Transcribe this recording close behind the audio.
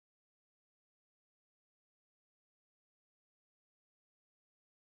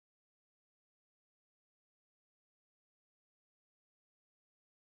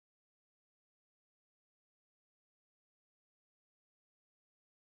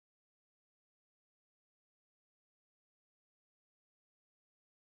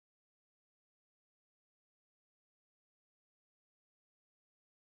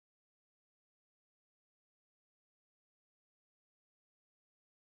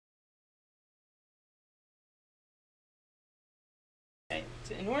Okay,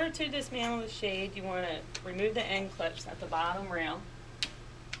 so in order to dismantle the shade, you want to remove the end clips at the bottom rail.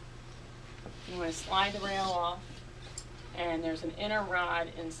 You want to slide the rail off, and there's an inner rod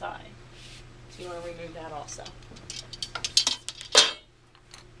inside. So you want to remove that also.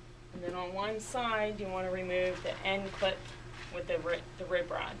 And then on one side, you want to remove the end clip with the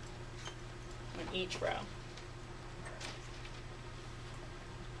rib rod on each row.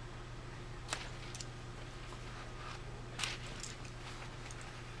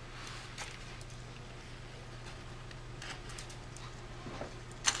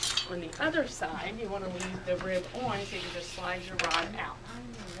 On the other side, you want to leave the rib on so you can just slide your rod out.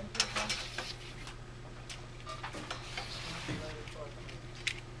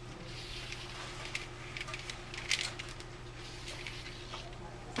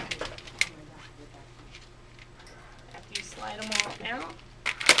 After you slide them all out,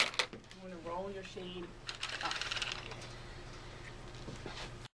 you want to roll your shade up.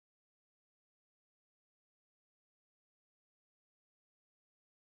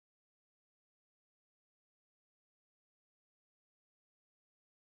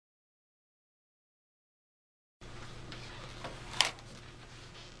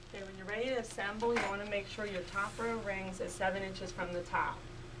 Okay, when you're ready to assemble, you want to make sure your top row rings is 7 inches from the top.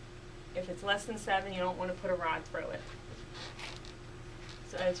 If it's less than 7, you don't want to put a rod through it.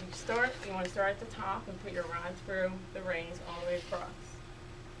 So as you start, you want to start at the top and put your rod through the rings all the way across.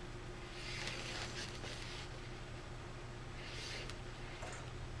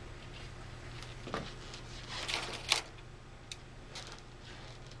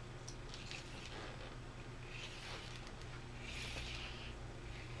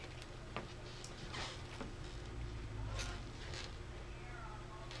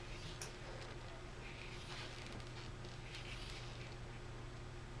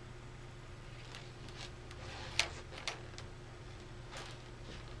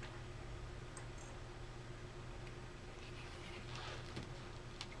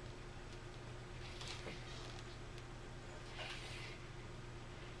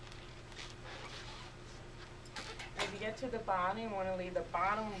 Get to the bottom, you want to leave the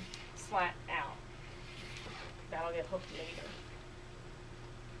bottom slat out. That'll get hooked later.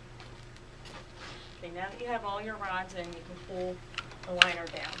 Okay, now that you have all your rods in, you can pull the liner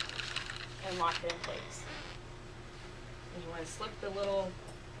down and lock it in place. And you want to slip the little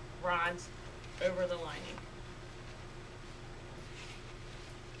rods over the lining.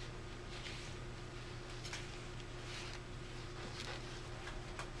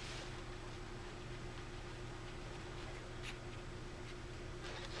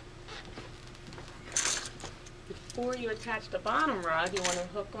 Before you attach the bottom rod, you want to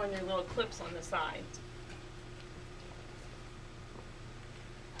hook on your little clips on the sides.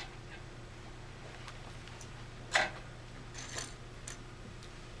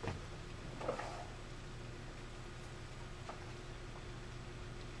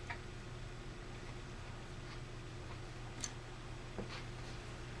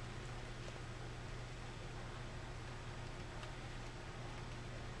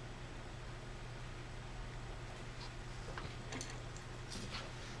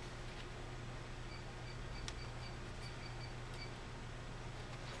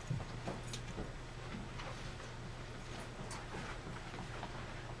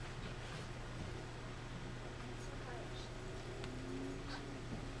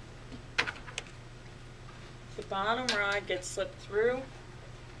 The bottom rod gets slipped through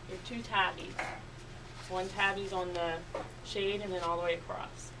your 2 tabbies. One tabby's on the shade and then all the way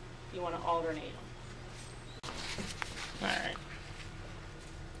across. You want to alternate them. Alright.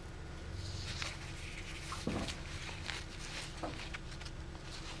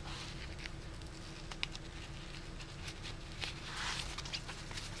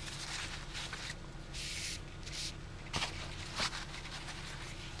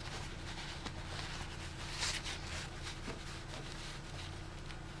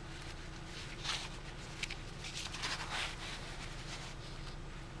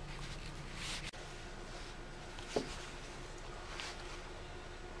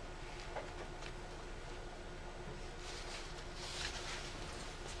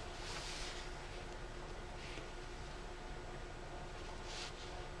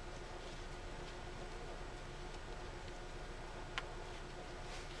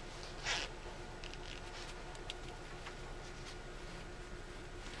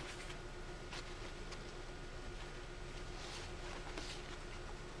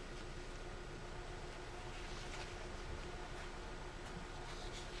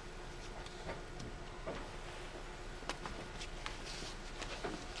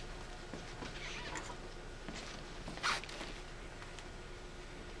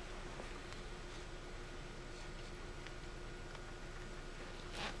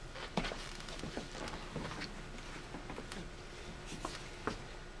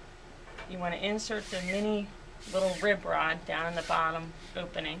 You want to insert the mini little rib rod down in the bottom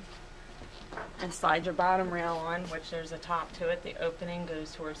opening and slide your bottom rail on, which there's a top to it. The opening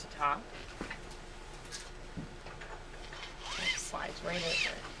goes towards the top. It slides right over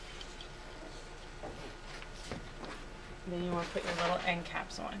it. Then you want to put your little end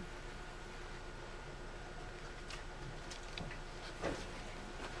caps on.